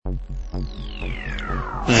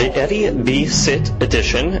The Eddie B. Sit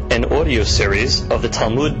edition and audio series of the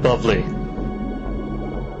Talmud Bavli.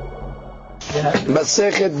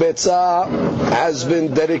 Masechet Beitza has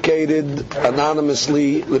been dedicated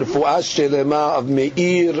anonymously to the Refuah Shelema of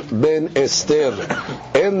Meir ben Esther.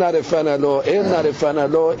 Inna refana lo,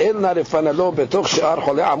 betoch she'ar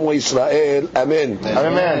cholei amo Yisrael. Amen.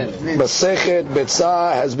 Amen. Masechet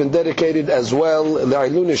Beitza has been dedicated as well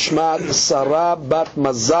le'ilun nishmat Sarah bat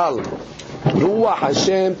Mazal. Ruach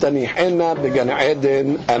Hashem tanihena began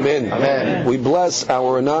Eden. Amen. Amen. We bless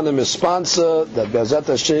our anonymous sponsor that Be'ezat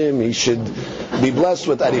Hashem he should be blessed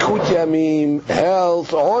with arichut yamim, health,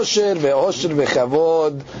 osher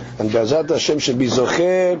vechavod, and Be'ezat Hashem should be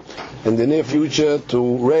zocher in the near future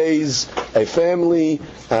to raise a family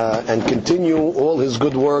and continue all his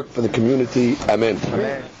good work for the community. Amen.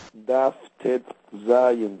 Amen. Daf Tet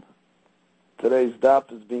Zayin. Today's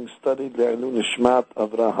daf is being studied Le'ilun Nishmat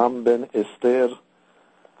Avraham ben Esther.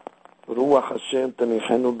 Ruach Hashem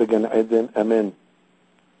Tanichenu Began Eden. Amen.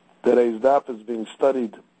 Today's daf is being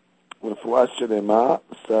studied Refuah Shelema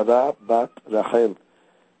Sarah bat Rachel.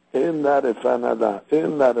 Inna refana la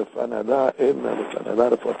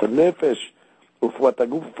Refuat HaNefesh Ufuat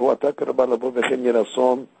HaGuf Ufuat HaKarba Labo V'chen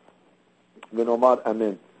Yerason V'nomar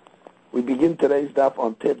Amen. We begin today's daf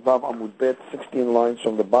on Tet Vav Amud Bet, 16 lines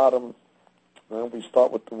from the bottom. And we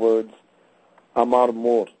start with the words Amar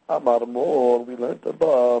Mor. Amar Mor, we learned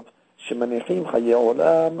above Shemanichim Chaye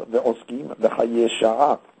Olam Ve'oskim Ve'chaye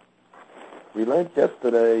Sha'ah. We learned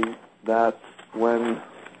yesterday that when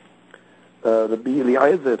Rabbi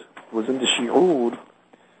Eliezer was in the Shiur,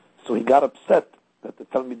 so he got upset that the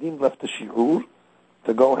Talmidim left the Shiur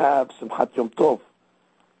to go have Simchat Yom Tov.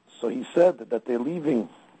 So he said that they're leaving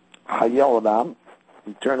Chaye Olam,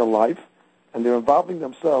 eternal life, and they're involving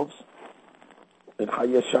themselves in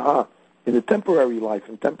Chaye Sha'ah, in the temporary life,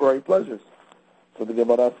 in temporary pleasures. So the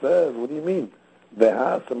Gemara says, what do you mean?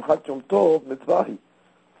 Ve'ha Simchat Yom Tov mitzvahi.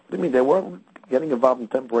 What do you mean? They weren't getting involved in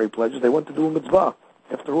temporary pleasures. They went to do a mitzvah.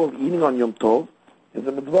 After all, eating on Yom Tov is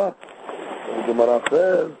a mitzvah. So the Gemara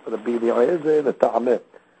says, Rabbi Eliezer l'ta'ameh.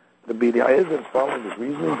 Rabbi Eliezer is following his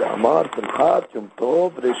reasoning, the Amar Simchat Yom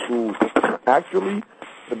Tov Reshut. Actually,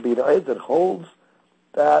 Rabbi Eliezer holds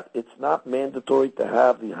that it's not mandatory to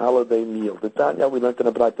have the holiday meal. The Tanya we learned in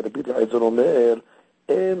the Braita, Rabbi Eliezer Omer,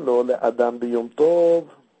 En lo le'adam b'Yom Tov.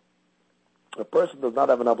 A person does not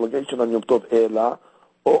have an obligation on Yom Tov, Ela,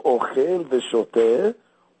 o ochel v'shoteh,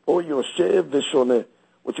 o yoshev v'shoneh.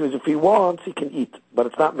 Which means if he wants, he can eat, but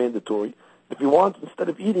it's not mandatory. If he wants, instead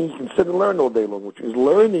of eating, he can sit and learn all day long, which means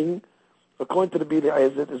learning, according to the Rabbi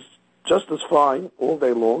Eliezer, is just as fine all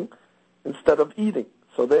day long, instead of eating.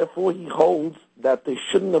 So therefore he holds that they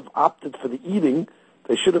shouldn't have opted for the eating,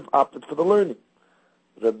 they should have opted for the learning.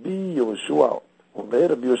 Rabbi Yoshua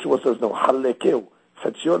says no, halekeu,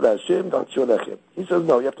 chatzio leHashem, chatzio lechem. He says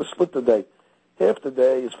no, you have to split the day. Half the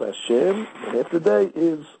day is for Hashem, and half the day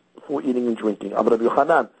is for eating and drinking. Rabbi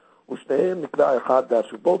Yochanan, u'shnehem nikra echad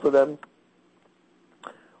darshu. Both of them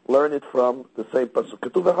learn it from the same pasuk.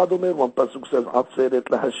 Ketuv echad omer, one pasuk says, atzeret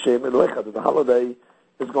leHashem Elohecha, that the holiday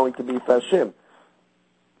is going to be for Hashem.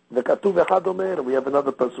 The Katuv Echad Omer, we have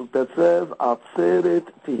another pasuk that says,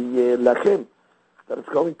 Atzeret Tihye Lachem, that it's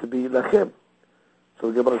going to be Lachem.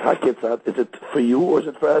 So the Gemara Haketzat, is it for you or is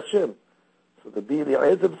it for Hashem? So the Bili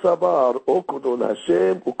Ezeb Sabar, O Kodo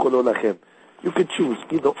Hashem, O Kodo Lachem. You can choose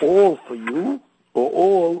either all for you or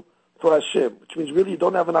all for Hashem, which means really you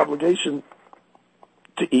don't have an obligation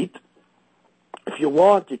to eat. If you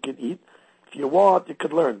want, you can eat. If you want, you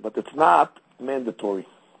can learn, but it's not mandatory.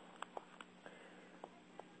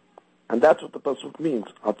 And that's what the pasuk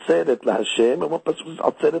means. Atzeret laHashem, and what pasuk is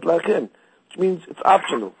Atzeret laHashem, which means it's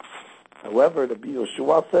optional. However, Rabbi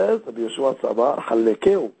Yoshua says, Sabar,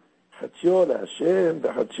 Halekeu, Chatzio laHashem,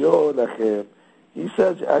 v'Chatzio lachem. He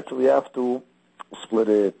says you actually have to split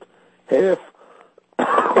it. Half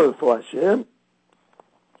for Hashem,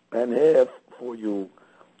 and half for you.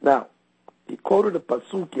 Now, he quoted a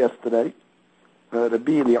pasuk yesterday,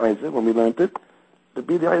 Rabbi Eliezer, when we learned it.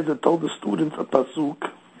 Rabbi Eliezer told the students a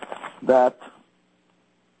pasuk that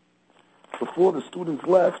before the students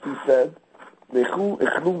left, he said,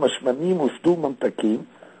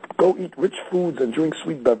 go eat rich foods and drink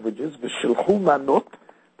sweet beverages.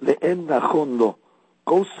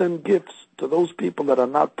 Go send gifts to those people that are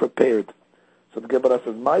not prepared. So the Gemara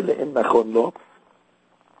says, who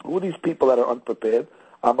are these people that are unprepared?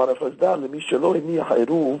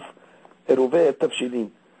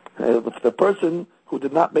 The person who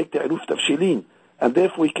did not make the Eruf Tafshilin, and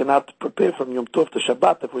therefore he cannot prepare from Yom Tov to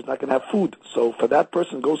Shabbat, therefore he's not going to have food. So for that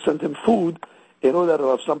person, go send him food in order to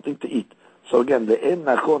have something to eat. So again, the en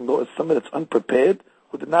nachon lo is someone that's unprepared,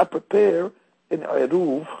 who did not prepare in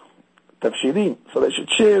eruv tafshirin. So they should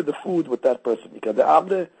share the food with that person. Because the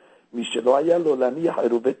amre mishelo haya lo laniach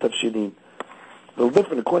eruvet tafshirin. A little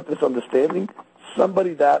different according to this understanding.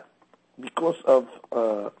 Somebody that, because of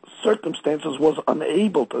circumstances, was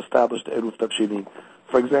unable to establish the eruv tafshirin.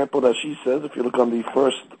 For example, as she says, if you look on the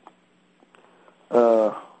first,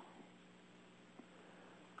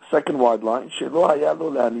 second wide line, shelo haya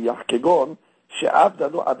lo laniach kegon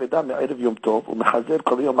she'avda lo aveda me'erev yom tov u'mechazer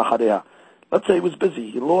kol yom achareha. Let's say he was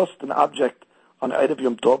busy. He lost an object on erev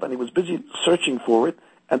yom tov, and he was busy searching for it,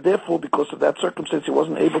 and therefore, because of that circumstance, he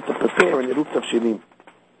wasn't able to prepare an eruv tafshirin.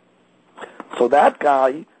 So that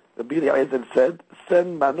guy, the Bili Ezer said,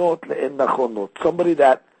 send manot le'en nachonot. Somebody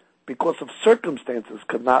that, because of circumstances,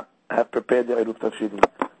 could not have prepared the eruv tafshirin.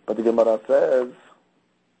 But the Gemara says,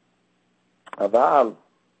 Aval,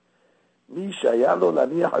 mi shaya lo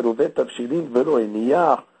laniach eruvet tafshirin velo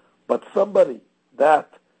eniach. But somebody that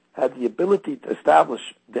had the ability to establish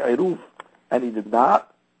the eruv, and he did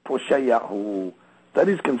not, poshayahu. That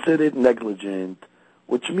is considered negligent,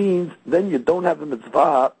 which means then you don't have the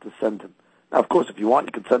mitzvah to send him. Now, of course, if you want,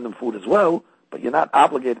 you can send him food as well, but you're not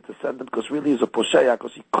obligated to send him because really he's a posheya,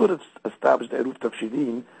 because he could have established the eruv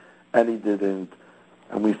tafshirin, and he didn't.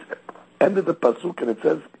 And we ended the pasuk, and it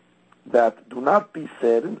says that do not be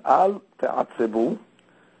saddened, al te'atzebu,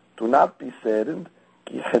 do not be saddened,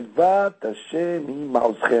 ki chedvat Hashem hi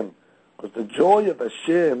ma'ozchem, because the joy of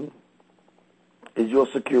Hashem is your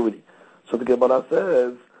security. So the Gemara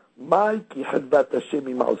says, "My ki chedvat Hashem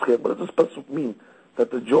hi ma'ozchem." What does this pasuk mean? That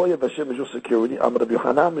the joy of Hashem is your security. Amar Rabbi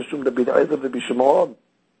Yochanan mishum Rabbi Eliezer Rabbi Shimon.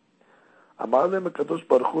 Amar lehem HaKadosh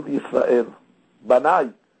Baruch Hu Yisrael,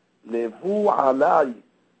 Banai levu alai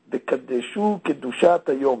dekadeshu kedushat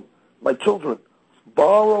hayom. My children,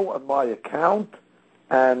 borrow on my account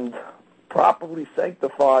and properly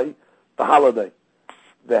sanctify the holiday.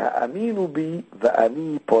 Ve'aminu bi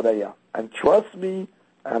ve'ani poreya. And trust me,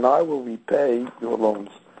 and I will repay your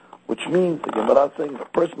loans. Which means, the Gemara is saying, if a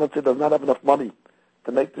person, let's say, does not have enough money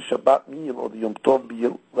to make the Shabbat meal or the Yom Tov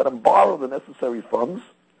meal, let him borrow the necessary funds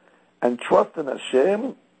and trust in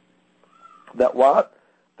Hashem that what?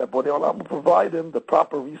 That Borei Olam will provide him the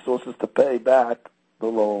proper resources to pay back the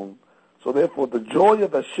loan. So therefore, the joy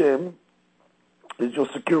of Hashem is your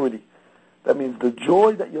security. That means the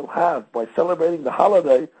joy that you'll have by celebrating the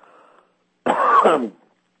holiday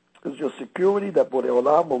is your security that Borei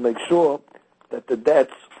Olam will make sure that the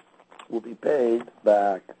debts will be paid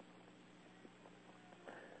back.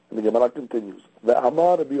 And the Gemara continues.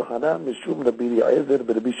 Ve'amar Rabbi Yochanan mishum Rabbi Eliezer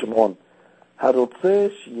Rabbi Shimon,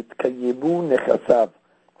 harotzeh sheyitkayemu nechasav.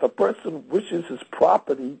 If a person wishes his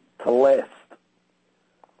property to last,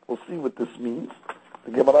 we'll see what this means.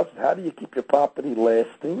 The Gemara says, how do you keep your property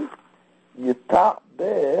lasting? Yitah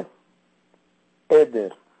be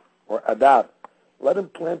eder, or adar. Let him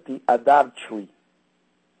plant the adar tree.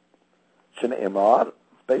 Shne'emar,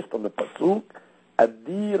 based on the pasuk,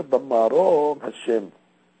 adir b'marom Hashem.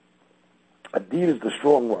 Adir is the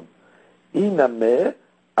strong one. Inameh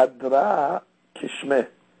adra kishmeh,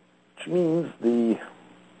 which means the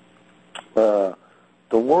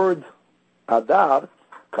word adar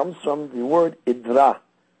comes from the word idra.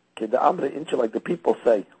 Keda'amre incha, like the people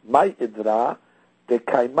say, my idra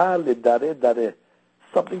dekaima lidare dare,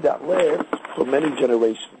 something that lasts for many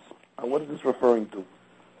generations. And what is this referring to?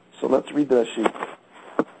 So let's read the Rashi.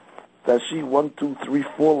 Rashi 1, 2, 3,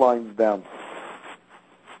 4 lines down.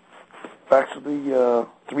 Actually,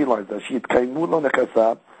 3 lines. Rashi itkaimu lo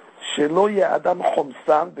nechasab shelo ye'adam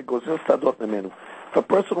chomsan begozel sadot memenu. If a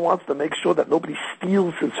person wants to make sure that nobody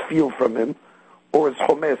steals his field from him, or his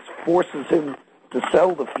chomes forces him to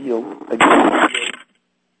sell the field again.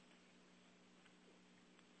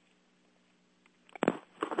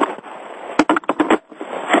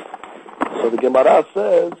 So the Gemara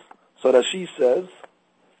says, so Rashi says,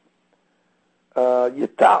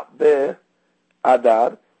 Yita be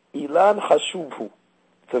adar ilan chashuvhu.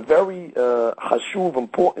 It's a very chashuv,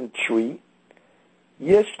 important tree.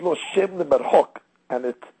 Yesh lo shem lemerhok, and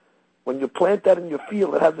it, when you plant that in your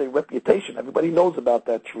field, it has a reputation. Everybody knows about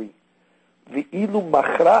that tree. V'ilu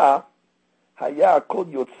machra haya kol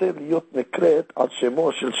yotze liyot nekret al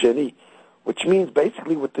shemo shel sheni, which means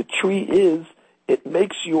basically what the tree is, it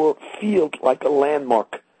makes your field like a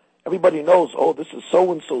landmark. Everybody knows, oh, this is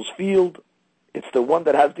so-and-so's field. It's the one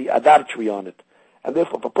that has the adar tree on it. And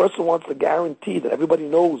therefore, if a person wants to guarantee that everybody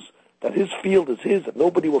knows that his field is his, that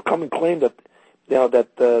nobody will come and claim that, you know,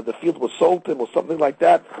 that the field was sold to him or something like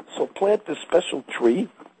that, so plant this special tree.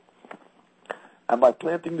 And by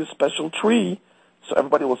planting this special tree, so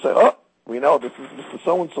everybody will say, oh, we know this is Mr.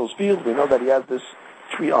 So-and-so's field, we know that he has this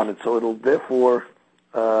tree on it, so it'll therefore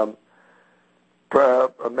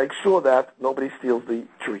make sure that nobody steals the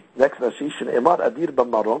tree. Next, Rashi, She'emar adir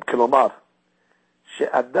b'marom, kilomar,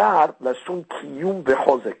 she'adar lashon kiyum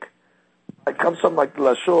v'chozek. It comes from like the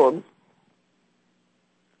lashon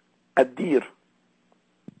adir.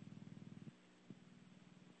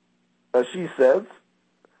 Rashi says,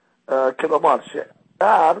 kilomar,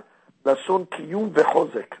 she'adar lashon kiyum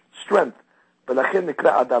v'chozek, strength. ולכן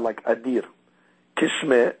נקרא אדר, like אדיר.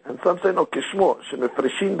 כשמה, and some say no, כשמו,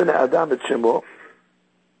 שמפרשים בני אדם את שמו.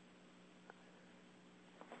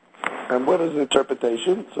 And what is the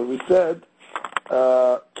interpretation? So we said,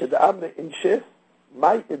 כדאם לאנשה,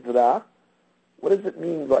 מהי אדרה? What does it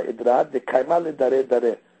mean by אדרה? דקיימה לדרה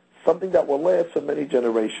דרה. Something that will last for many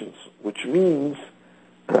generations, which means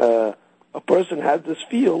a person has this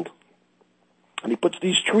field, and he puts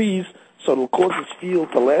these trees, so it'll cause his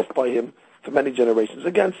field to last by him for many generations.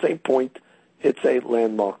 Again, same point, it's a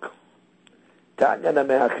landmark. A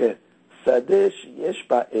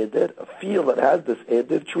field that has this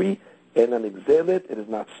eder tree, it is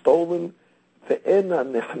not stolen, it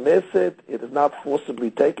is not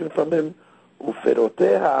forcibly taken from him,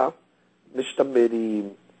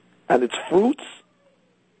 and its fruits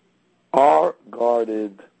are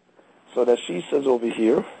guarded. So that she says over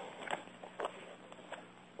here,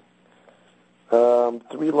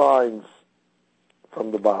 3 lines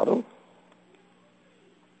from the bottom.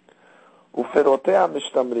 ופירותיה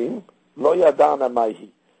משתמרים, לא ידענה מהי.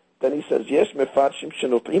 Then he says, יש מפרשים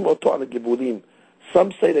שנוטעים אותו על הגבולים.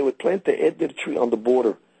 Some say they would plant the eder tree on the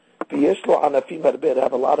border. ויש לו ענפים הרבה, they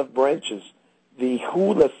have a lot of branches.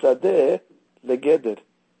 והוא לשדה לגדר.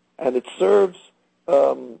 And it serves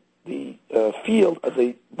the field as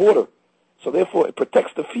a border. So therefore it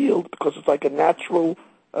protects the field because it's like a natural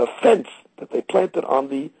fence that they planted on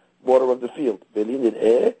the border of the field.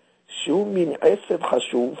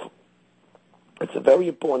 It's a very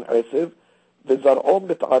important esev.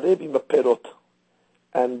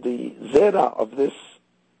 And the zera of this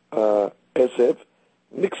esev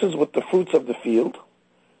mixes with the fruits of the field,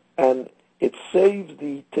 and it saves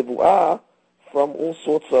the tevuah from all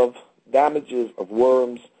sorts of damages of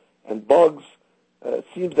worms and bugs. It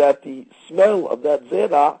seems that the smell of that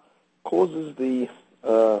zera causes the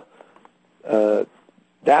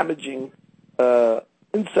damaging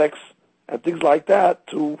insects and things like that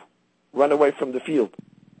to run away from the field.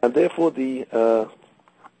 And therefore,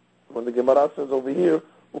 when the Gemara says over here,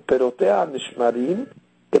 uperotea nishmarim,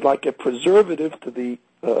 it's like a preservative to the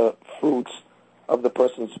fruits of the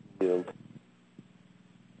person's field.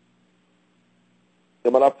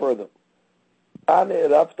 Gemara further. We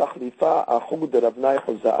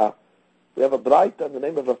have a braita in the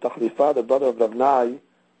name of Rav Tachlifa, the brother of Rav Nai,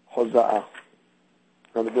 Hoza'ah.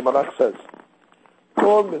 And the Gemara says,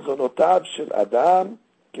 כל מזונותיו של אדם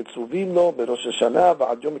כצובים לו בראש השנה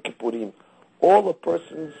ועד יום הכיפורים. All a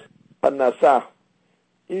person's parnasah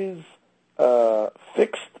is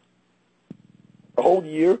fixed a whole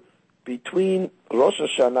year between Rosh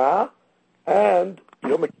Hashanah and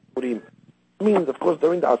Yom Kippurim. It means, of course,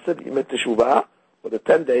 during the Asir Yimei Teshuvah, for the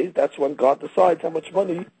 10 days, that's when God decides how much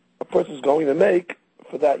money a person is going to make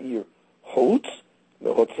for that year. Chutz,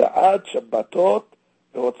 mehotza'at Shabbatot,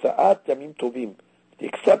 mehotza'at Yamim Tovim. The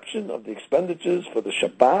exception of the expenditures for the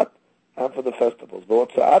Shabbat and for the festivals.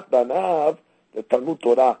 Mehotza'at Banav, the Talmud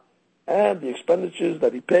Torah, and the expenditures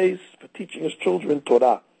that he pays for teaching his children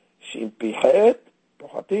Torah. Shim pichet,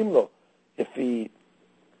 pochatim lo. If he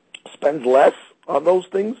spends less on those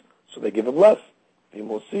things, so they give him less. If he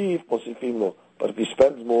mosif, mosifim lo. But if he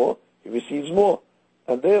spends more, he receives more.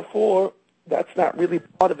 And therefore, that's not really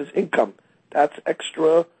part of his income. That's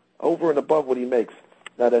extra over and above what he makes.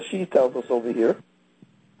 Now, that she tells us over here,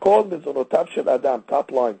 Kol mizonotav shel adam, top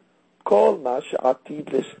line, Kol ma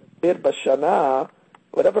she'atid l'sher b'shana,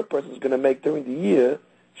 whatever a person is going to make during the year,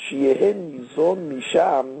 sheyehen yizon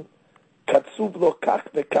misham, katsuv lo kach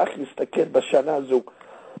v'kach yistaker b'shana zu.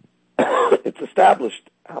 It's established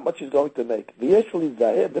how much he's going to make. Therefore,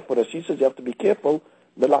 she says you have to be careful.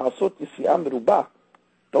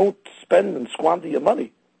 Don't spend and squander your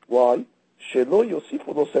money. Why? They're not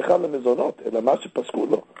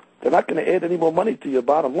going to add any more money to your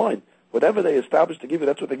bottom line. Whatever they established to give you,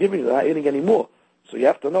 that's what they're giving you. They're not adding any more. So you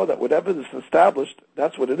have to know that whatever is established,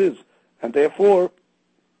 that's what it is. And therefore,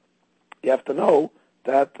 you have to know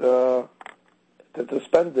that to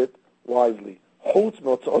spend it wisely. Which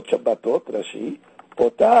means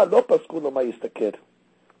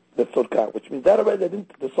that already they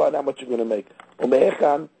didn't decide how much you're going to make. And where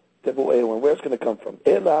it's going to come from.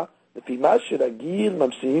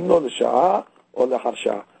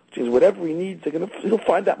 Which means whatever he needs, he'll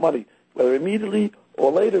find that money. Whether immediately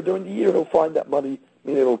or later during the year, he'll find that money,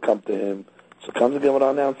 meaning it'll come to him. So comes the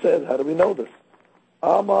Gemara now and says, how do we know this?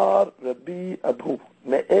 Amar Rabbi Abu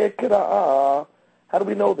Me'ekra'a. How do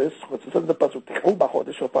we know this? What's it says in the pasuk? Tichul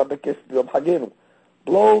b'chodesh shofar b'kesed yom hagenu.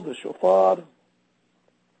 Blow the shofar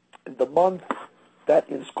in the month that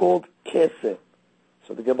is called Keseh.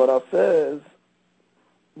 So the Gemara says,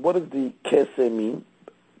 what does the Keseh mean?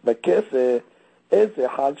 The Keseh is a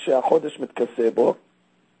hag she'achodesh mitkaseh bo.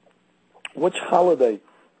 Which holiday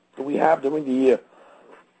do we have during the year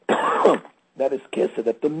that is Keseh,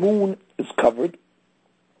 that the moon is covered?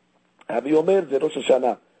 Havi Omer ze Rosh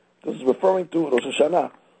Hashanah. This is referring to Rosh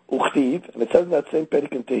Hashanah. Uchtiv, and it says in that same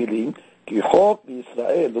Perik in Tehillim, Ki chok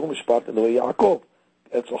b'Yisrael, l'hu mishpat Eloi Yaakov.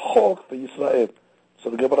 It's a chok for Yisrael. So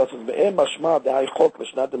the Gemara says, Ve'em mashma dehai chok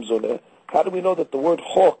l'shnatim zoneh. How do we know that the word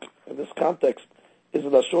chok in this context is a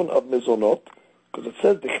lashon of mezonot? Because it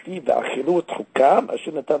says, Dechtiv ve'achilu et chukam,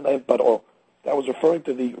 asher natan lahem Paro. That was referring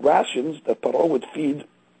to the rations that Paro would feed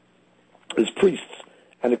his priests.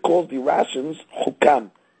 And it calls the rations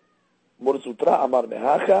chukam. Morzutra amar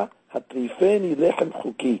mehacha, hatrifeni lechem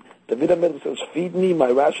chuki. David HaMelech says, feed me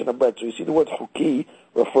my ration of bread. So you see the word chuki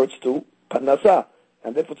refers to panasa.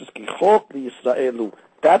 And therefore it says, ki chok liYisraelu.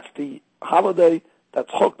 That's the holiday,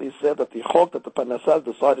 that's chok liYisrael, that the chok, that the panasa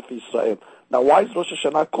is decided for Israel. Now why is Rosh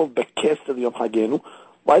Hashanah called Bekesel Yom Hagenu?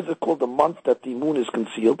 Why is it called the month that the moon is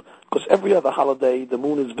concealed? Because every other holiday, the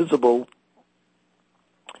moon is visible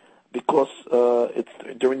because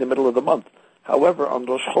it's during the middle of the month. However, on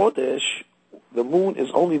Rosh Chodesh, the moon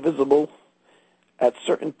is only visible at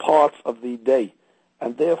certain parts of the day,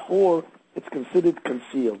 and therefore it's considered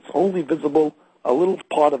concealed. It's only visible a little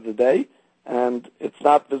part of the day, and it's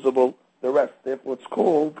not visible the rest. Therefore, it's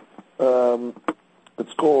called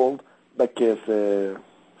Bekeseh.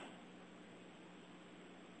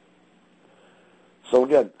 So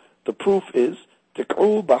again, the proof is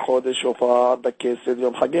Tik'u b'chodesh shofar Bekeseh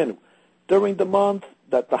Yom Hagenu. During the month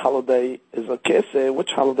that the holiday is a Keseh, which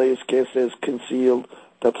holiday is Keseh, is concealed?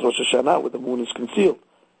 That's Rosh Hashanah, where the moon is concealed.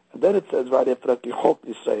 And then it says right after that, Chok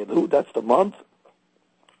Yisraelu, that's the month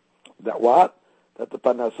that what? That the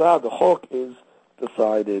Panasah, the Chok, is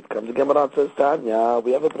decided. Comes the Gemara and says, Tanya,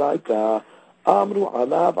 we have a Beitza. Amru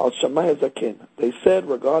alav al Shammai Zaken. They said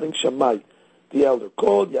regarding Shammai, the elder,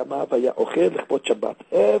 Kol Yamav Haya Ochel Lechbot Shabbat.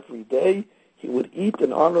 Every day he would eat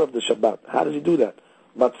in honor of the Shabbat. How does he do that?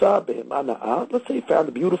 Matzah behemana. Let's say he found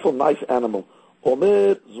a beautiful, nice animal.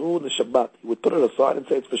 Omer zu l'Shabbat. He would put it aside and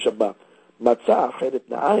say it's for Shabbat. Matzah acheret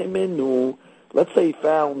na'imenu. Let's say he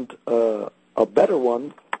found a better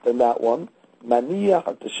one than that one. Maniach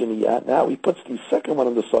al-tashiniyah. Now he puts the second one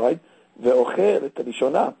on the side. Ve'ocher et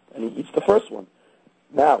rishonah. And he eats the first one.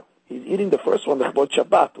 Now, he's eating the first one l'chbot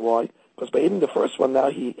Shabbat. Why? Because by eating the first one, now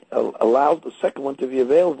he allows the second one to be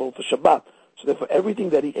available for Shabbat. So therefore, everything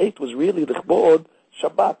that he ate was really l'chbot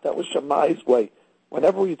Shabbat. That was Shammai's way.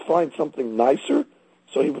 Whenever he'd find something nicer,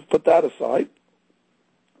 so he would put that aside.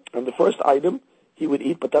 And the first item he would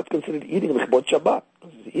eat, but that's considered eating l'chbot Shabbat.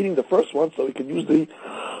 He's eating the first one, so he could use the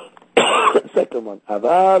second one.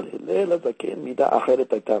 Aval Hillel hazaken midah acheret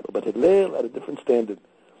hayta. But Hillel had a different standard,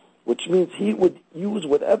 which means he would use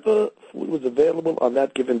whatever food was available on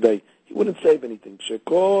that given day. He wouldn't save anything.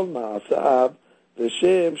 Shekol ma'asav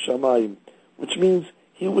v'shem shamayim, which means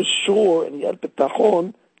he was sure and he had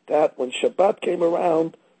bitachon that when Shabbat came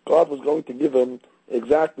around, God was going to give him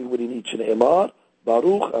exactly what he needs. Shneimar,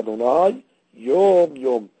 Baruch Adonai, Yom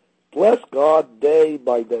Yom. Bless God day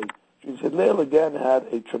by day. Hillel again had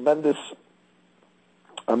a tremendous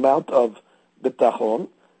amount of bitachon,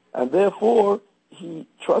 and therefore he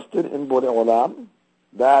trusted in Borei Olam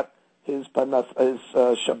that his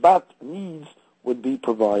Shabbat needs would be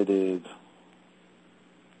provided.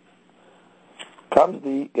 Comes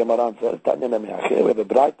the Gemara and says, Tanya Me'acheh, we have a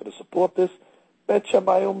Beitza to support this. Bet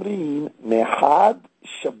Shammai Omrim, Mehad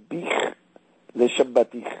Shabich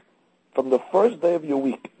LeShabbatich. From the first day of your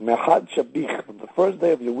week, Mehad Shabich, from the first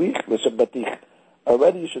day of your week, LeShabbatich.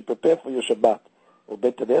 Already you should prepare for your Shabbat.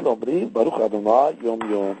 Bet Hillel Omrim, Baruch Adonai, Yom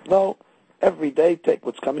Yom. No, every day take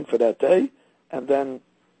what's coming for that day, and then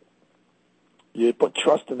you put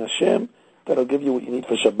trust in Hashem, that'll give you what you need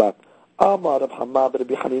for Shabbat. Amar Rav Hamad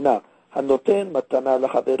Rabbi Hanina. Hanoten matana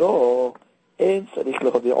lachadero ein tzarich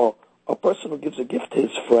lehodeo. A person who gives a gift to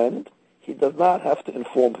his friend, he does not have to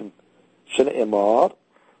inform him. Shneimar.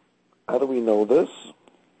 How do we know this?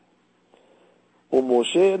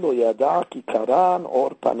 Moshe lo yada ki karan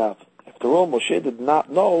or panav. After all, Moshe did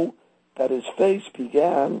not know that his face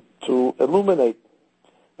began to illuminate.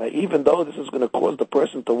 Now, even though this is going to cause the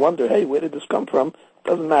person to wonder, hey, where did this come from?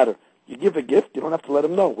 Doesn't matter. You give a gift, you don't have to let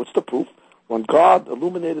him know. What's the proof? When God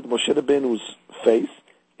illuminated Moshe Rabbeinu's face,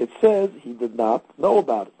 it says he did not know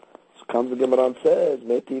about it. So comes the Gemara and says,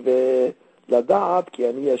 Metive lada'at ki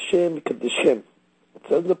ani Hashem kadishem. It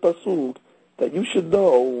says in the Pasuk that you should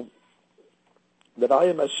know that I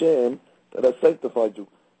am Hashem, that has sanctified you.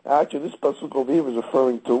 Actually, this Pasuk over here is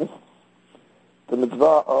referring to the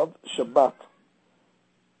mitzvah of Shabbat.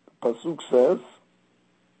 The Pasuk says,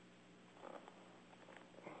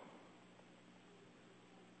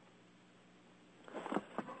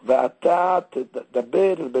 ואתה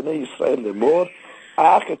תדבר אל בני ישראל לאמור,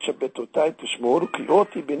 אך את שבתותי תשמורו, כי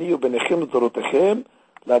אותי בני ובניכם לדורותיכם,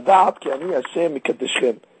 לדעת כי אני השם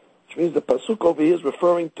מקדשכם. Which means the pasuk over here is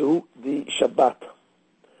referring to the Shabbat.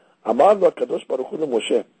 אמר לו הקדוש ברוך הוא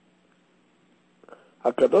למשה.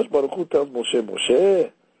 הקדוש ברוך הוא tells משה, משה,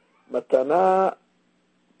 מתנה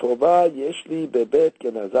טובה יש לי בבית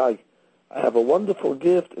גנזי. I have a wonderful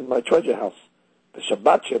gift in my treasure house. The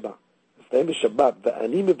Shabbat Sheba. His name is Shabbat.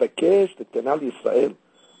 ואני מבקש לתנה לישראל.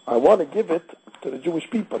 I want to give it to the Jewish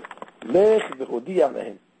people. לך והודיע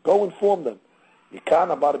להם. Go inform them.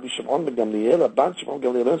 מכאן אמר רבי שמעון בן גמליאל, הבן שמעון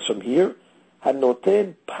גמליאל learns from here,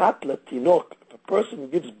 הנותן פת לתינוק. If a person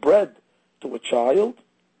gives bread to a child,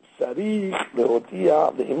 צריך להודיע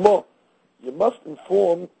לאמו. You must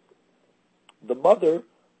inform the mother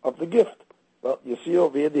of the gift. Well, you see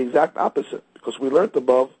over here the exact opposite, because we learned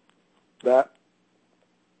above that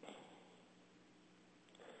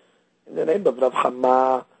in the name of Rav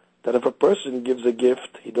Chama, that if a person gives a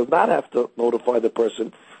gift, he does not have to notify the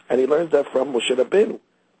person, and he learns that from Moshe Rabbeinu,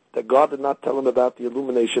 that God did not tell him about the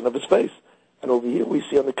illumination of his face. And over here we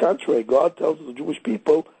see on the contrary, God tells the Jewish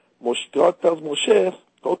people, God tells Moshe,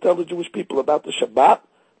 go tell the Jewish people about the Shabbat,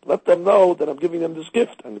 let them know that I'm giving them this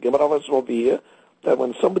gift. And the Gemara says over here, that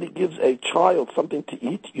when somebody gives a child something to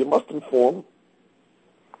eat, you must inform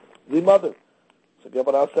the mother. So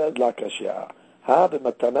Gemara says, La kashya, ha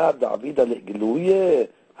b'matana da'avida le'igluye,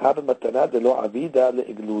 ha b'matana de'lo avida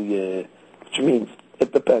le'igluye. Which means,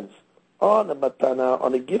 it depends. On a matana,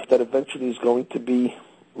 on a gift that eventually is going to be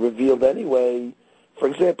revealed anyway. For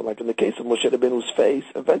example, like in the case of Moshe Rabbeinu's face,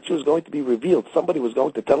 eventually is going to be revealed. Somebody was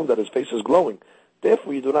going to tell him that his face is glowing.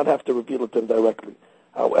 Therefore, you do not have to reveal it to him directly.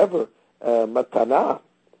 However, matana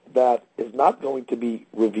that is not going to be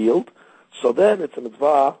revealed, so then it's a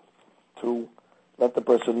mitzvah to let the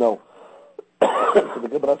person know. So the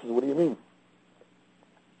Gemara says, what do you mean?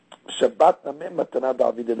 Shabbat nameh matana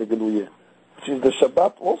da'avida le'geluyeh. Which is the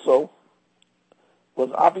Shabbat also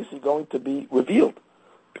was obviously going to be revealed,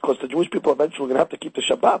 because the Jewish people eventually are going to have to keep the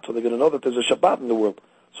Shabbat, so they're going to know that there's a Shabbat in the world.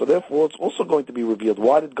 So therefore, it's also going to be revealed.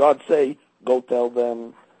 Why did God say, go tell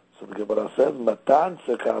them? So the Gemara says, Matan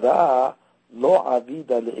sekara lo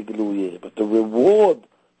avida le'igluye. But the reward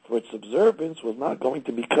for its observance was not going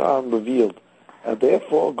to become revealed. And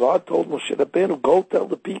therefore, God told Moshe Rabbeinu, go tell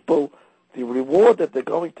the people the reward that they're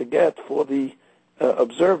going to get for the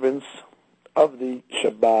observance of the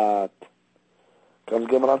Shabbat. Comes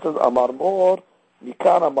Gemara and says, Amar Mor,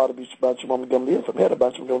 Mikan Amar Bishbat Shimon Gamliel. From here,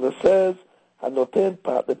 Rabban Shimon Gamliel says, Hanoten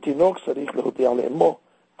Pat Letinok Sarich Lehudiah Le'emo.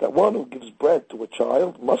 That one who gives bread to a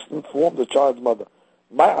child must inform the child's mother.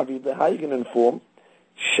 My Avida, how you can inform?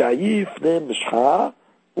 Shayif le mishha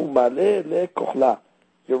umale le kochla.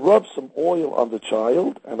 You rub some oil on the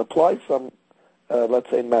child and apply some, let's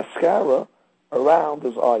say, mascara around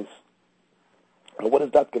his eyes. And what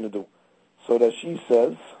is that going to do? So that she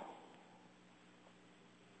says,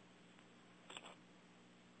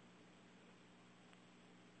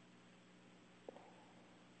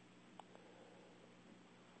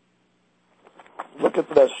 look at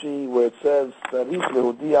Rashi where it says, "Sarich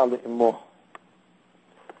lehudiya le'imo,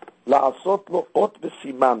 la'asot lo ot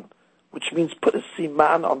b'siman," which means put a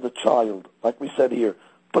siman on the child, like we said here.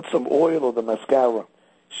 Put some oil or the mascara.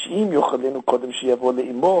 She'im yochalenu kodem she'yavo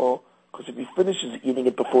le'imo, because if he finishes eating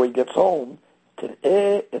it before he gets home,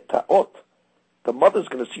 ter'eh et ha'ot, the mother's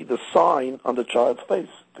going to see the sign on the child's face.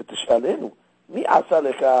 V'tish'alenu, mi asa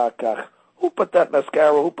lecha kach? Who put that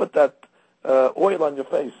mascara? Who put that oil on your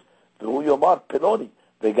face? V'hu yomar peloni,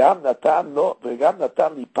 v'gam natan lo, v'gam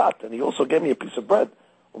natan li pat, and he also gave me a piece of bread.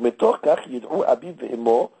 U'metoch kach yid'u abiv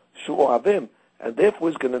ve'imo shu ohavim, and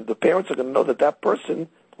therefore the parents are going to know that that person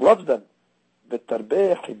loves them.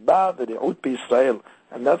 V'tarbeh chibah v're'ut b'Yisrael,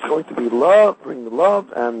 and that's going to be love, bring the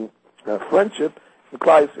love and friendship in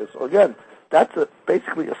Klal Yisrael. So again, that's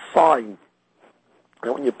basically a sign.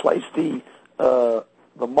 And when you place the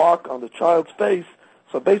mark on the child's face,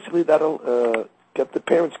 so basically that'll get the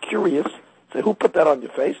parents curious. Say, who put that on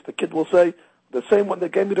your face? The kid will say, the same one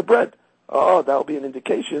that gave me the bread. Oh, that'll be an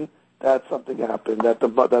indication that something happened, that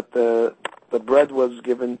the bread was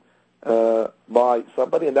given by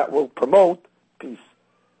somebody, and that will promote peace.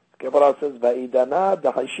 Gemara says, "Va'idana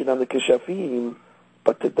da'haishinan lekeshafim."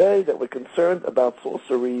 But today that we're concerned about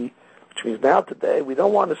sorcery, which means now today we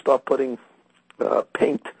don't want to start putting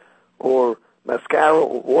paint or mascara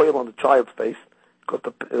or oil on the child's face, because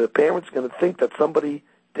the parents are going to think that somebody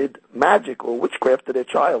did magic or witchcraft to their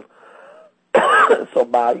child. So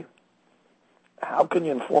how can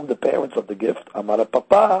you inform the parents of the gift? Amara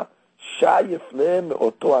papa shayiflem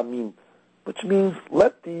oto amin, which means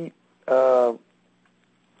let the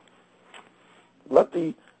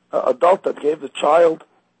adult that gave the child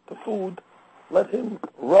the food, let him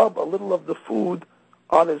rub a little of the food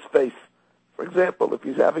on his face. For example, if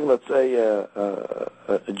he's having, let's say,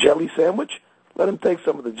 a jelly sandwich, let him take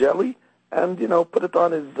some of the jelly and put it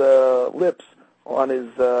on his lips, or on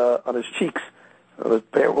his cheeks. The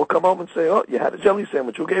parent will come home and say, "Oh, you had a jelly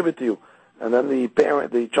sandwich. Who gave it to you?" And then the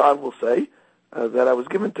child will say that I was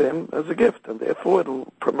given to him as a gift, and therefore it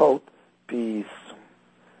will promote peace.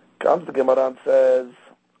 Comes the Gemara and says,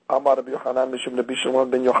 "Amar Rabbi Yochanan mishum Rabbi Shimon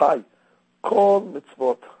ben Yochai, kol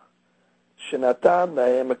mitzvot shenatan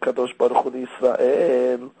lahem HaKadosh Baruch Hu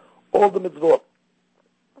Yisrael." All the mitzvot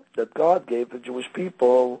that God gave the Jewish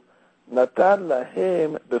people, natan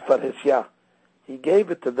lahem befarhesyah. He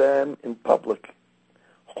gave it to them in public.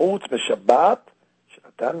 Chutz m'Shabbat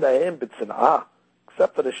shenatan lahem b'tzin'ah.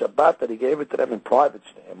 Except for the Shabbat that He gave it to them in private.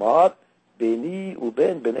 Shneimar beni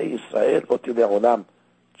uben bnei Yisrael oti le'olam.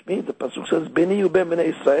 Which means the pasuk says beni uben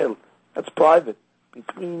bnei Yisrael. That's private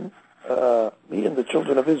between me and the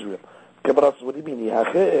children of Israel. Gemara says, what do you mean?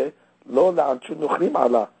 Lo la'anchu nuchrim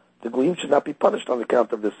ala. The goyim should not be punished on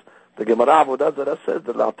account of this. The Gemara Avodah Zarah says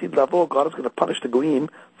that la'atid lavo, God is going to punish the goyim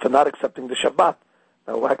for not accepting the Shabbat.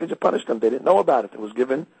 Now, how could you punish them? They didn't know about it. It was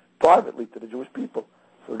given privately to the Jewish people.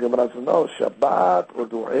 So the Gemara says, no, Shabbat or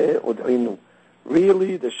du'eh or du'inu.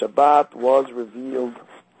 Really, the Shabbat was revealed,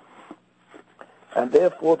 and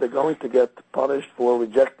therefore they're going to get punished for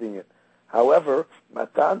rejecting it. However,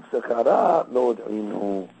 matan sechara lo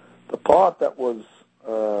du'inu. The part that was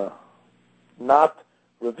not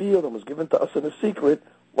revealed and was given to us in a secret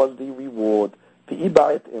was the reward.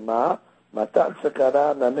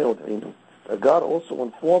 God also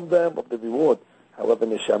informed them of the reward. However,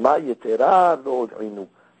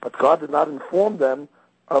 but God did not inform them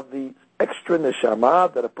of the extra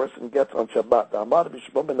neshama that a person gets on Shabbat.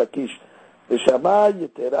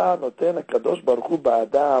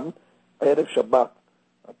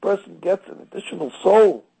 A person gets an additional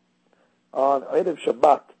soul on Erev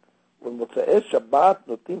Shabbat. When Motzei Shabbat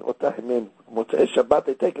notin otah himenu. Motzei Shabbat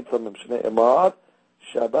they take it from him. Shnei Emad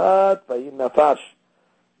Shabbat vayin nafash.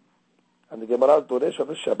 And the Gemara Doresh on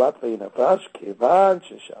the Shabbat vayin nafash. Kevan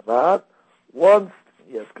Shabbat. Once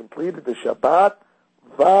he has completed the Shabbat,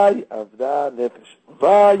 vay avda nefesh.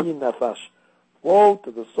 Vayin nafash. Woe to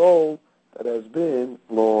the soul that has been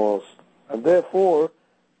lost. And therefore,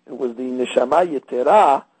 it was the neshama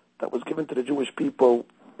yetera that was given to the Jewish people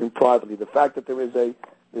in privately. The fact that there is a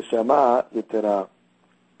neshama yetera.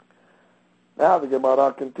 Now the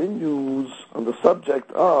Gemara continues on the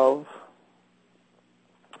subject of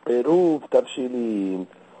eruv tavshilim.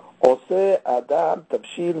 Oseh adam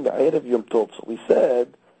tavshil me'erev Yom Tov. So we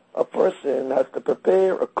said a person has to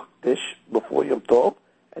prepare a cooked dish before Yom Tov,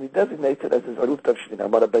 and he designates it as his eruv tavshilim.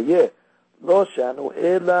 Amar Abaye, lo shanu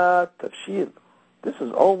ela tavshil. This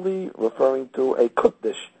is only referring to a cooked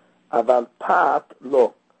dish. Aval pat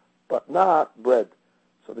lo, but not bread.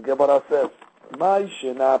 So the Gemara says, "My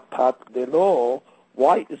shena pat de lo."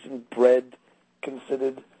 Why isn't bread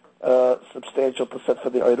considered substantial to set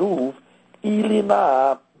for the eruv?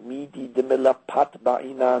 Ilima midi de melapat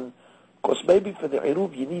ba'inan. Because maybe for the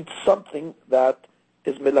eruv you need something that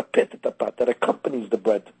is melapet pat, that accompanies the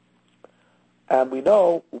bread. And we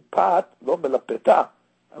know upat lo melapeta,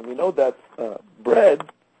 and we know that bread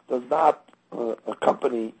does not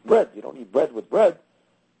accompany bread. You don't need bread with bread.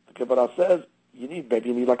 The Gemara says you need bread.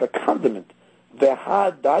 You need like a condiment.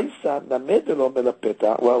 Well,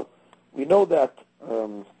 we know that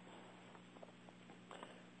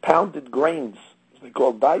pounded grains, as we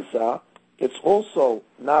call daisa, it's also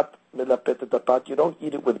not melapet tapat. You don't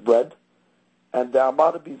eat it with bread. And the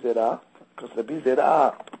Amar Bizera, because the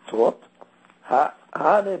Bizera taught,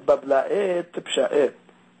 Hane babla'e tipsha'e.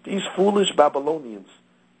 These foolish Babylonians,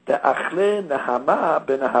 the achle nahama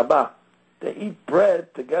benahaba, they eat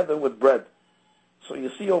bread together with bread. So you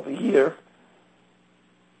see over here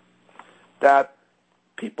that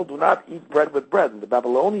people do not eat bread with bread. And the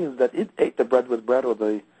Babylonians that ate the bread with bread, or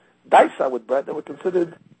the daisa with bread, they were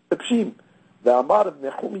considered pshim. The Amar of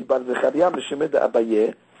Nechumi bar Zechariah Meshemed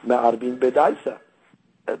Abaye me'arbin bedaisa,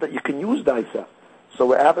 that you can use daisa. So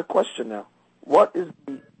we have a question now. What is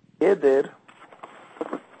the eder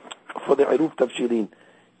for the Iruf Tafshilin?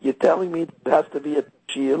 You're telling me it has to be a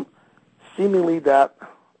tafshil, seemingly that,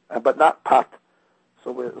 but not pat.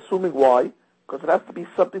 So we're assuming why? Because it has to be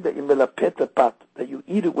something that you melapet a pat, that you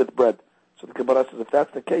eat it with bread. So the Gemara says, if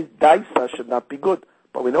that's the case, daisa should not be good.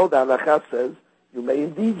 But we know that Halakha says, you may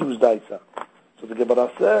indeed use daisa. So the Gemara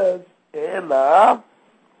says, Ela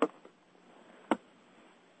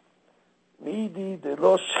midi de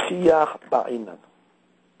lo shchiach ba'inan.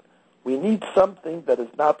 We need something that is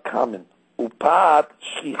not common. Upat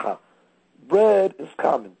shchicha. Bread is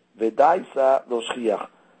common. Vedaisa lo shchiach.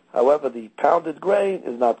 However, the pounded grain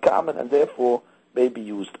is not common and therefore may be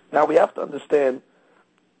used. Now we have to understand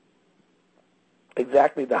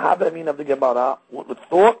exactly the hadamin of the Gemara, what was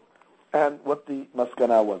thought, and what the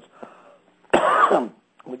maskana was.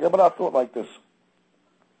 The Gemara thought like this.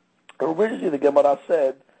 Originally the Gemara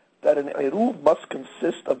said that an eruv must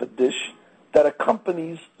consist of a dish that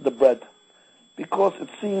accompanies the bread, because it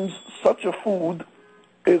seems such a food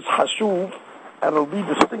is hashuv and will be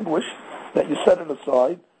distinguished that you set it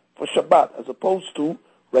aside for Shabbat as opposed to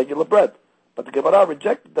regular bread. But the Gemara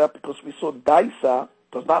rejected that because we saw daisa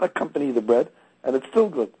does not accompany the bread and it's still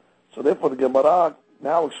good. So therefore the Gemara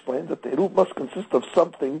now explains that the eruv must consist of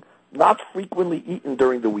something not frequently eaten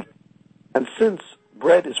during the week. And since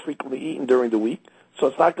bread is frequently eaten during the week, so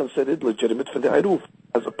it's not considered legitimate for the eruv,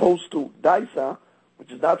 as opposed to daisa,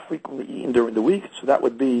 which is not frequently eaten during the week, so that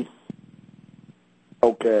would be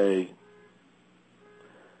okay.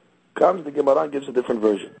 Comes the Gemara and gives a different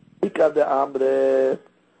version.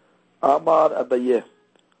 Amar Abaye,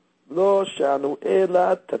 lo shanu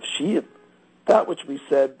ela tafshir. That which we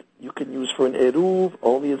said you can use for an eruv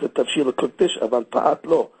only as a tafshir, a cooked dish. Aval ta'at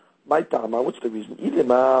lo. My tama. What's the reason?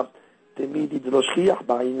 Ilema temidi de lo shchiach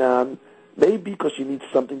ba'inan. Maybe because you need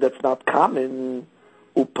something that's not common.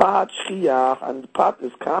 Upat shchiach, and pat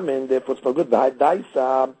is common, therefore it's no good.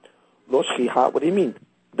 Daisa lo shchiach. What do you mean?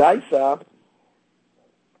 Daisa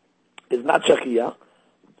is not shchiach.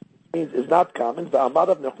 Means is not common. V'amar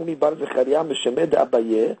of Nechumi bar Zechariah mishemed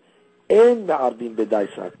Abaye en ma'arvim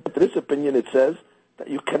bedaisa. To this opinion, it says that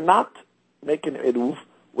you cannot make an eruv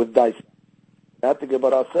with daisa. That the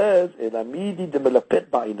Gemara says elamidi de melapet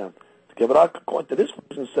ba'inan. The Gemara, according to this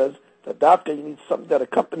version, says that you need something that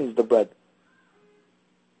accompanies the bread.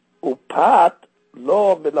 Upat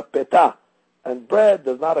lo melapeta, and bread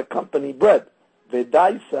does not accompany bread.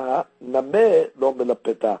 Vedaisa name lo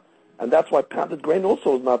melapeta. And that's why pounded grain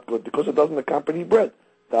also is not good, because it doesn't accompany bread.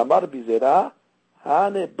 Ta'amar bizera,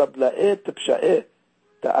 hane babla'e tepsha'e,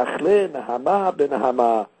 ta'achle nahama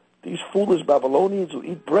benahama. These foolish Babylonians who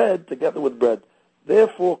eat bread together with bread.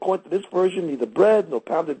 Therefore, according to this version, neither bread nor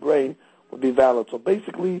pounded grain would be valid. So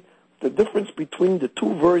basically, the difference between the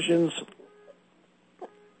two versions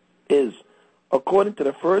is, according to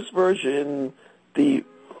the first version, the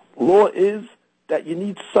law is that you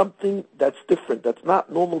need something that's different, that's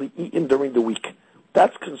not normally eaten during the week.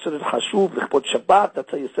 That's considered hashuv, lichbot Shabbat,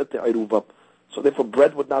 that's how you set the eruv up. So therefore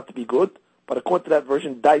bread would not be good, but according to that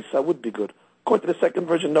version, daisa would be good. According to the second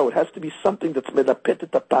version, no, it has to be something that's melapet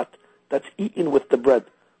tapat, that's eaten with the bread.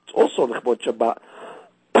 It's also lichbot Shabbat.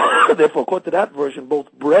 Therefore, according to that version,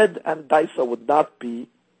 both bread and daisa would not be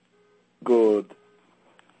good.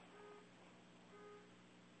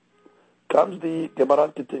 Comes the Gemara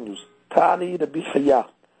and continues. Tani Rabbi Chaya,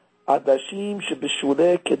 Adashim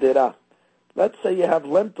shebishulei kedera. Let's say you have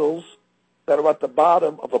lentils that are at the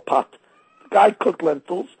bottom of a pot. The guy cooked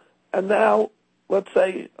lentils, and now, let's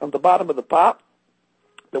say, on the bottom of the pot,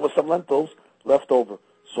 there were some lentils left over.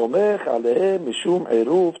 Somech alehem mishum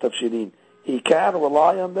eruv tafshilin. He can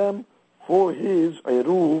rely on them for his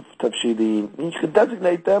eruv tafshilin. He can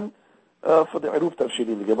designate them for the eruv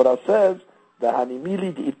tafshilin. The Gemara says, the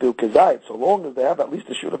hanimili di itil kezayit, so long as they have at least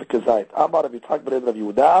a shiur of a kezayit. Amar Rav Yitzchak ben Rav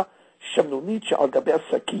Yehuda, shemnunit she'al gabei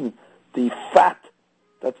sakin, the fat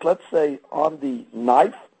that's, let's say, on the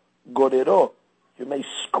knife, gorero, you may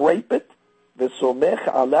scrape it, v'somech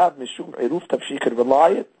alav mishum eruf tafshil, you can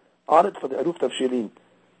rely on it for the eruf tafshilin.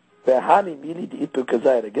 V'hanimili di itil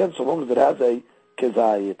kezayit, again, so long as it has a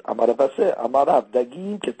kezayit. Amar Avaseh, Amar Rav,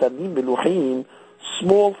 dagim ketanim meluchim,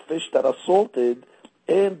 small fish that are salted,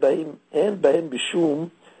 and b'hem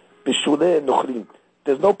bishum bishulei nochrim.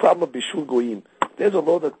 There's no problem of bishul goyim. There's a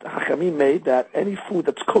law that Hachamim made that any food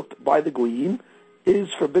that's cooked by the goyim is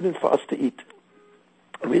forbidden for us to eat.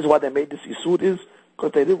 The reason why they made this isur is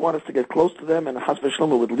because they didn't want us to get close to them, and a chas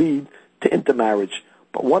v'shloma would lead to intermarriage.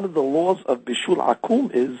 But one of the laws of bishul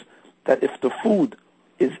akum is that if the food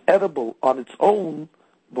is edible on its own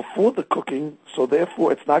before the cooking, so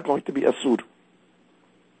therefore it's not going to be asur.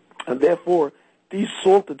 And therefore, these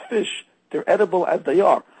salted fish, they're edible as they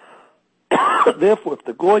are. Therefore, if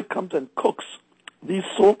the goy comes and cooks these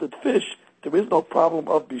salted fish, there is no problem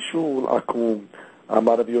of bishul akum.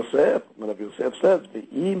 Amar Rav Yosef says,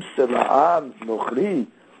 V'im sela'an nochri.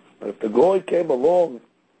 But if the goy came along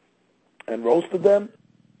and roasted them,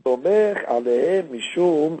 tomech alehem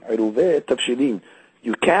mishum eruveh tavshilin.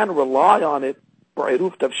 You can rely on it for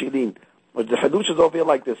eruv tavshilin. But the hadush is over here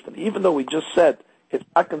like this. And even though we just said it's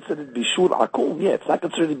not considered bishul akum, it's not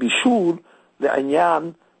considered bishul the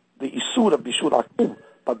anyan, the isur of bishul akum.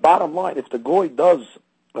 But bottom line, if the goy does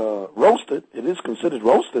roast it, it is considered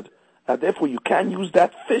roasted, and therefore you can use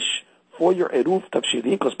that fish for your eruv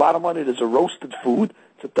tavshilin, because bottom line, it is a roasted food.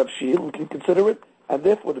 It's a tavshil, we can consider it, and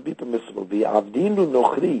therefore to be permissible. The avdinu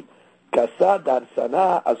nochri kasa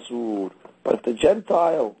darsana asur. But if the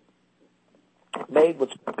Gentile made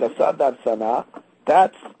what's kasa darsana,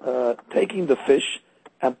 that's taking the fish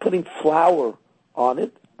and putting flour on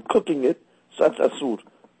it, cooking it, so that's asur.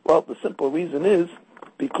 Well, the simple reason is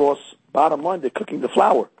because, bottom line, they're cooking the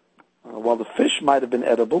flour. While the fish might have been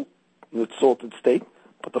edible in its salted state,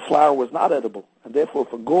 but the flour was not edible. And therefore,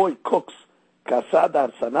 if a goy cooks kasad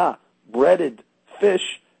arsana, breaded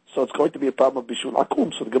fish, so it's going to be a problem of bishul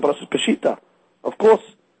akum. So the Gemara says peshita. Of course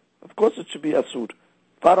it should be asud.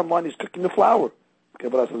 Bottom line, he's cooking the flour. The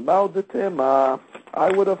Gemara says, ma'odetema,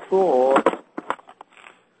 I would have thought,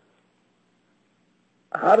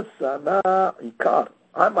 harsana ikar.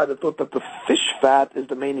 I might have thought that the fish fat is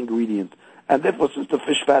the main ingredient. And therefore, since the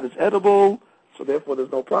fish fat is edible, so therefore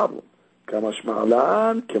there's no problem.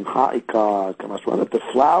 Kamashma'alan, kimha'ikar. Kamashma'alan, that the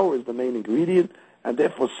flour is the main ingredient, and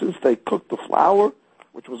therefore since they cooked the flour,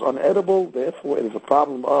 which was unedible, therefore it is a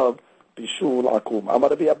problem of bishul akum. Amar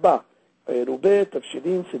Rabbi Abba, erubeh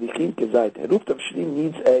tavshilin silichin kezayit. Erub tavshilin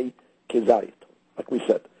needs a kezayit, like we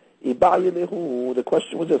said. Ibayelehu, the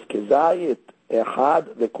question was this, kezayit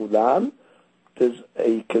ehad lekulan. There's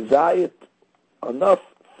a kezayit enough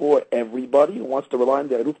for everybody who wants to rely on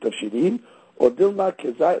the eruf tavshilin, or dilma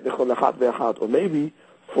kezayit lechol echad ve'echad, or maybe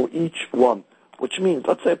for each one. Which means,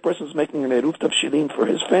 let's say a person's making an eruf tavshilin for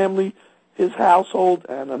his family, his household,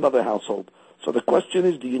 and another household. So the question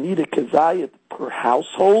is, do you need a kezayit per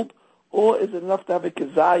household, or is it enough to have a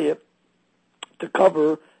kezayit to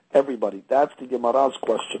cover everybody? That's the Gemara's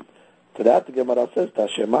question. To that, the Gemara says,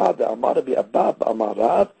 Tashema de Amar Rabbi Abba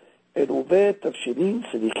Amarav, eruveh tavshilin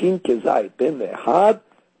silichin kezayit, ben le'echad,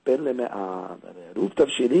 ben le'me'ad. Eruv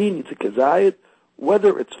tavshilin, it's a kezayit,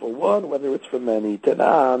 whether it's for one, whether it's for many.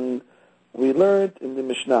 Tenan, we learned in the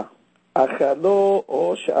Mishnah, achalo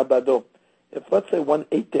o she'abado. If, let's say, one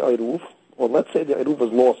ate the eruv, or let's say the eruv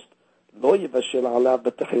is lost, lo yivashel alav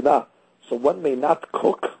b'techila, so one may not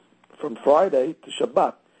cook from Friday to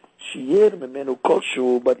Shabbat. Shiur memenu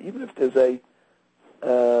koshu, but even if there's a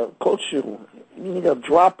koshu, meaning a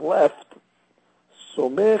drop left,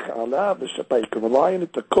 somech alav b'Shabbat, you can rely on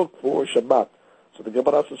it to cook for Shabbat. So the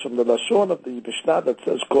Gemara says from the Lashon of the Mishnah that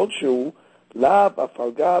says koshu, lav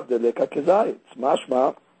afalgav deleka kezayit. It's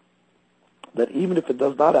mashma that even if it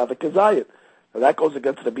does not have a kezayit, now that goes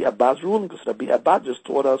against Rabbi Abba's ruling, because Rabbi Abba just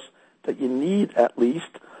taught us that you need at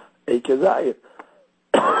least a kezayit.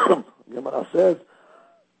 Gemara says,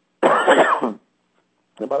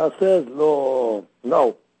 no,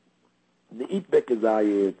 the eat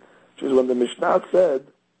bekezayit, which is when the Mishnah said,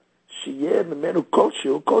 shiur memenu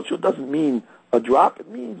koshu doesn't mean a drop, it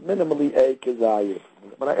means minimally a kezayit.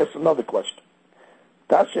 But I ask another question.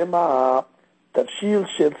 Tashema tavshil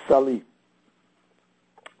shel sali.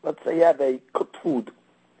 Let's say you have a cooked food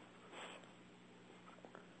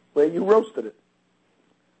where you roasted it.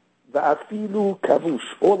 Va'afilu kavush,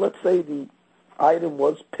 or let's say the item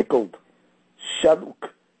was pickled. Shaluk.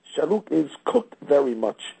 Shaluk is cooked very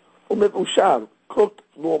much. Umevushal, cooked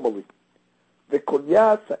normally.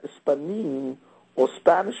 V'kolyat ispanin, or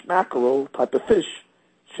Spanish mackerel type of fish.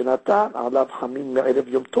 Shenatan alav hamim me'erev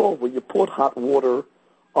yom tov, where you poured hot water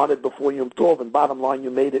on it before yom tov, and bottom line, you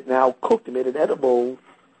made it now cooked, you made it edible.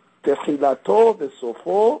 Techilato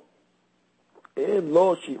v'sofo en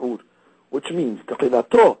lo shiur, which means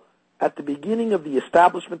techilato, at the beginning of the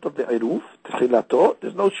establishment of the eruf, techilato,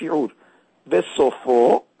 there's no shiur.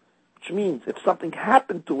 V'sofo, which means if something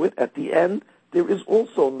happened to it at the end, there is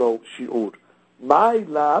also no shiur. My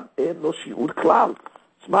lab en lo shiur klal.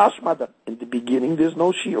 Smashmada. In the beginning, there's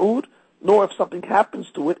no shiur, nor if something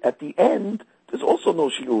happens to it at the end, there's also no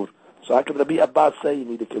shiur. So how can Rabbi Abbas say you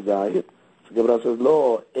need a kezayit? So Gemara says,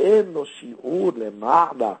 lo, en lo shiur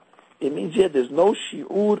lema'la. It means here there's no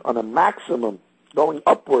shiur on a maximum going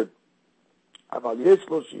upward. Aval yesh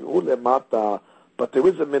lo shiur lemata. But there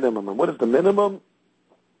is a minimum. And what is the minimum?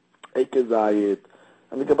 A kezayit.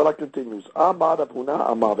 And the Gemara continues. Amar Abuna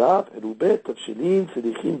Amarav Erubeh Tavshilin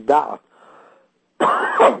Tzirichim Da'at.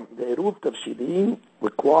 The Eruv Tavshilin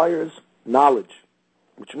requires knowledge,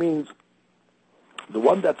 which means the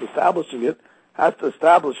one that's establishing it has to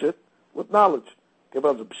establish it with knowledge. There's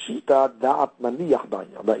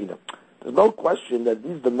no question that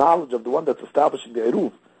he's the knowledge of the one that's establishing the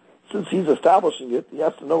Eruv. Since he's establishing it, he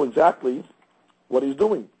has to know exactly what he's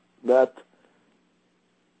doing. That,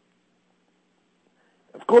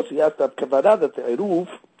 of course, he has to have kavanah that the Eruv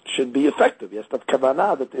should be effective. He has to have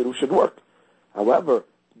kavanah that the Eruv should work. However,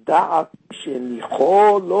 da'at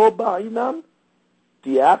shenicho lo ba'inam, do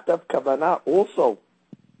you have to have kavanah also?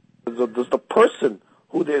 Does the person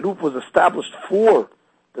who the Eruv was established for,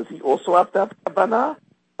 does he also have to have kavanah?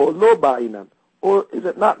 Or lo ba'inam? Or is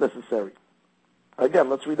it not necessary? Again,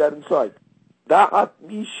 let's read that inside. Da'at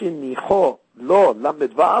mi shenicho lo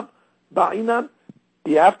lamed vav ba'inam,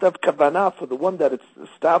 you have to have kavanah for the one that it's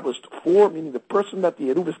established for, meaning the person that the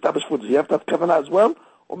Eruv established for, does he have to have kavanah as well?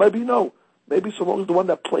 Or maybe no. Maybe so long as the one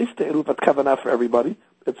that placed the Eruv at kavanah for everybody,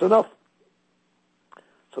 it's enough.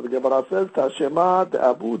 So the Gemara says, Tashema de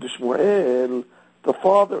Abu de Shmuel, the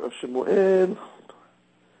father of Shmuel,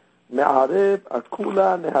 Me'arev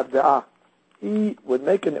Akula Neharda'ah. He would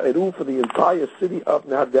make an Eruv for the entire city of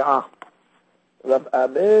Neharda'ah. Rav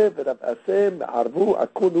Ameh and Rav Aseh Me'arvu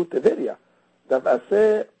Akulu Teveria. Rav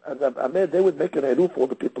Aseh and Rav Ameh, they would make an Eruv for all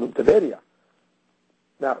the people in Teveria.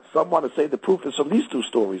 Now, some want to say the proof is from these two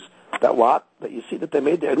stories. That what? That you see that they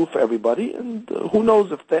made the Eruv for everybody, and who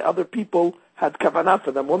knows if the other people had kavanah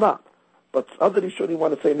for them or not. But other Rishonim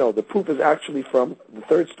want to say no. The proof is actually from the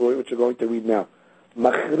third story, which we're going to read now.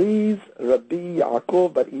 Machriz Rabbi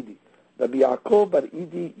Yaakov Bar Idi. Rabbi Yaakov Bar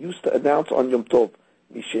Idi used to announce on Yom Tov,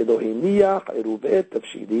 Mishelohiniach Eruvet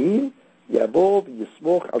Tavshilin Yabov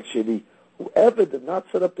Yismoch Al Sheli. Whoever did not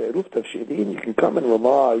set up the Eruv Tavshilin, you can come and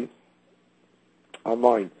rely on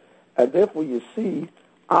mine. And therefore you see,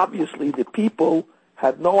 obviously the people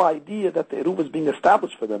had no idea that the Eruv was being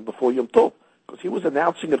established for them before Yom Tov, because he was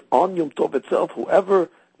announcing it on Yom Tov itself. Whoever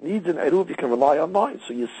needs an Eruv, you can rely on mine.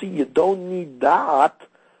 So you see, you don't need that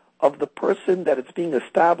of the person that it's being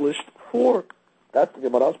established for. That's the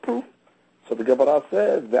Gemara's proof. So the Gemara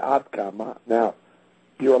says, Ve'ad kama. Now,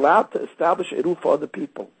 you're allowed to establish Eruv for other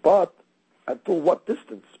people, but until what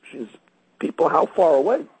distance? Which is, people how far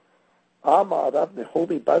away? Until the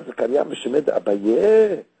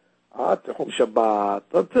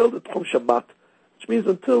Tchum Shabbat, which means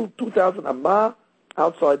until 2,000 Amma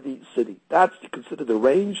outside the city. That's considered the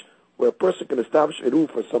range where a person can establish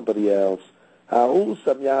Eruv for somebody else. There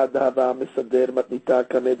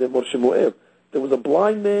was a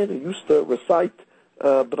blind man who used to recite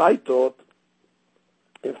Braitot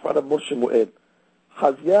in front of Mor Shemuel.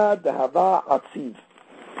 One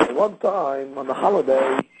time on the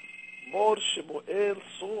holiday, Mor Shemuel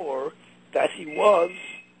saw that he was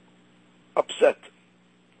upset.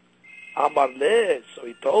 Amar le, so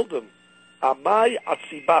he told him, Amai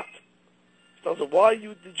atzibat. He tells him, why are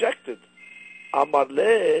you dejected? Amar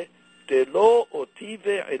le, de lo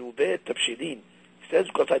otive eruve tavshilin. He says,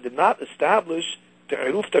 because I did not establish the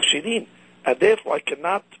eruv tavshilin, and therefore I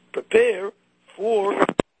cannot prepare for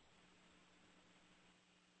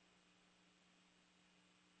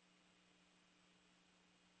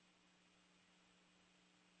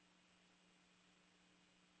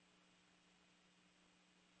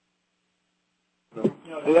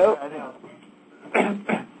Hello?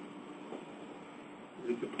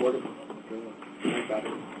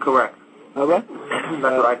 Correct. Okay.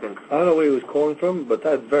 That's what I think. I don't know where he was calling from, but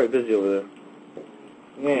that's very busy over there.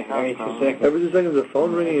 Yeah, every 2 seconds. Every 2 seconds, the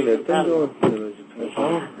phone ringing and that thing going.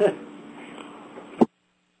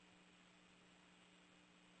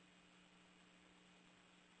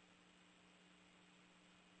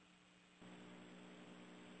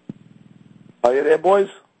 Are you there, boys?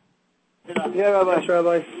 Yeah,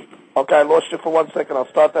 Rabbi. Okay, I lost you for 1 second. I'll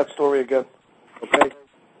start that story again. Okay?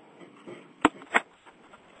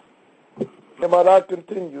 Gemara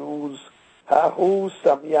continues. Hahu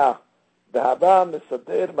Samya. Dehaba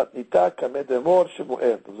Mesader Matnita Kamedemor Shemuel.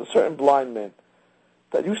 There was a certain blind man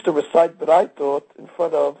that used to recite Braitot in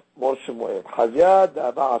front of Mor Shemuel. Chazia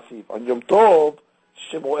Dehaba Asif. On Yom Tov,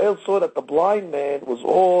 Shemuel saw that the blind man was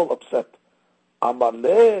all upset. Amar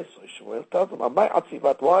le, so Shemuel tells him, Amai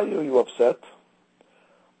Atzivat, why are you upset?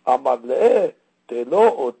 Amar le, te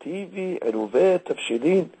lo otivi eruve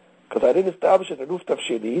tavshilin, because I didn't establish an eruv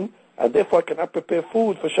tavshilin, and therefore I cannot prepare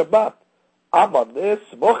food for Shabbat. Amar le,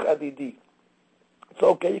 smoch adidi. It's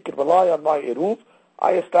okay, you can rely on my eruv.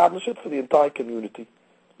 I establish it for the entire community.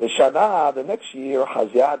 The Shana, the next year,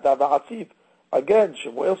 Hazia Dava Atzib. Again,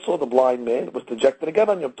 Shemuel saw the blind man, was dejected again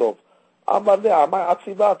on Yom Tov. Amar le, amai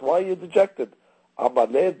atzivat, why are you dejected? Amar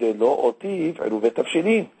le, de lo otiv, eruv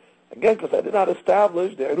tafshilin. Again, because I did not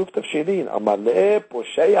establish the eruv tafshilin. Amar le,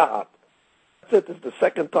 posheyahat. That's it, this is the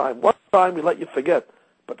second time. One time we let you forget,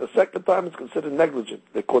 but the second time is considered negligent.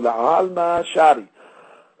 They call it alma shari.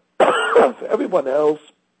 For everyone else,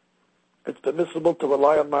 it's permissible to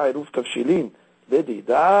rely on my eruv tafshilin.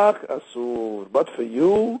 Vididach asur. But for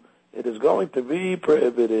you, it is going to be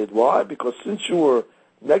prohibited. Why? Because since you were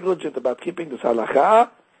negligent about keeping this halakha,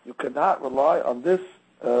 you cannot rely on this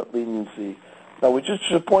leniency. Now, we just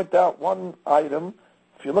should point out one item.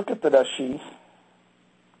 If you look at the Rashi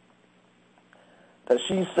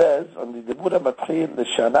says on the Dibura Matchil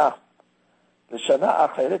l'shana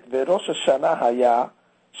acheret ve'rosh hashana haya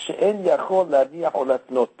she'en yachol laniach o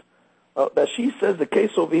latnot. Rashi says the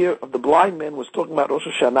case over here of the blind man was talking about Rosh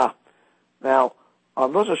Hashanah. Now,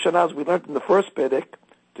 on Rosh Hashanah, as we learned in the first Perek,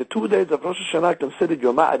 the 2 days of Rosh Hashanah are considered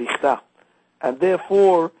Yoma Arichta, and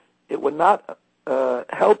therefore it would not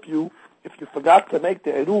help you if you forgot to make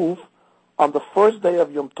the Eruv on the first day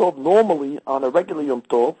of Yom Tov. Normally, on a regular Yom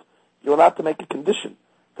Tov, you're allowed to make a condition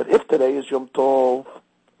that if today is Yom Tov,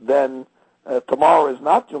 then tomorrow is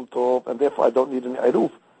not Yom Tov, and therefore I don't need an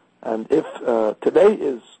Eruv. And if today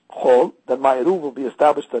is Chol, then my Eruv will be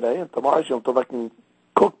established today, and tomorrow is Yom Tov, I can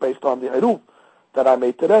cook based on the Eruv that I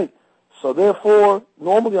made today. So therefore,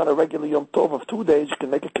 normally on a regular Yom Tov of 2 days, you can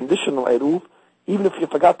make a conditional Eruv, even if you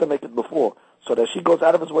forgot to make it before. So that she goes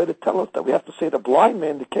out of his way to tell us that we have to say the blind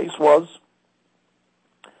man, the case was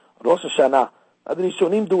Rosh Hashanah. Now the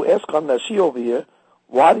Rishonim do ask on Rashi over here,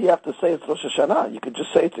 why do you have to say it's Rosh Hashanah? You could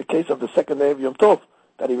just say it's a case of the second day of Yom Tov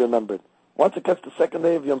that he remembered. Once it gets to the second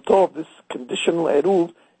day of Yom Tov, this conditional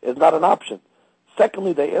Eruv is not an option.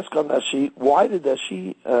 Secondly, they ask on Rashi, why did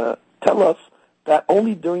Rashi tell us that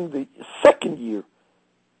only during the second year,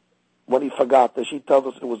 when he forgot, that she tells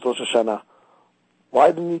us it was Rosh Hashanah? Why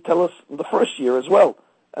didn't he tell us in the first year as well?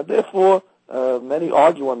 And therefore, many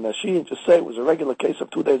argue on Rashi and just say it was a regular case of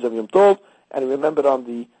 2 days of Yom Tov, and he remembered on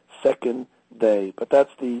the second day. But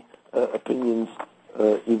that's the opinions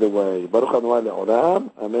either way. Baruch Adonai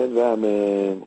le'olam. Amen ve'amen.